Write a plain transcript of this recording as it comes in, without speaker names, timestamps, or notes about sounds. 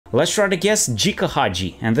Let's try to guess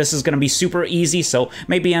Hagi, and this is gonna be super easy, so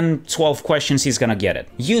maybe in 12 questions he's gonna get it.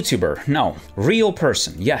 YouTuber, no. Real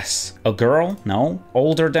person, yes. A girl, no.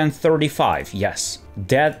 Older than 35, yes.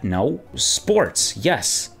 Dead, no. Sports,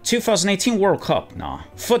 yes. 2018 World Cup, nah.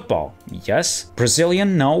 Football, yes.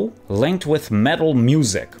 Brazilian, no. Linked with metal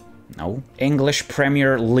music, no. English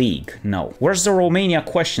Premier League, no. Where's the Romania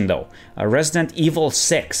question though? Resident Evil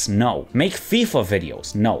 6, no. Make FIFA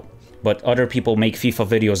videos, no. But other people make FIFA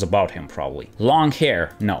videos about him, probably. Long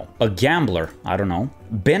hair, no. A gambler, I don't know.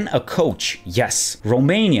 Been a coach, yes.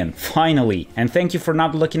 Romanian, finally. And thank you for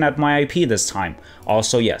not looking at my IP this time.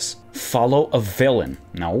 Also, yes. Follow a villain,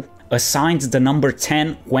 no. Assigned the number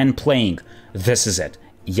 10 when playing. This is it,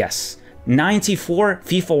 yes. 94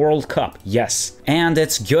 FIFA World Cup, yes. And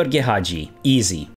it's Gheorghe Hagi, easy.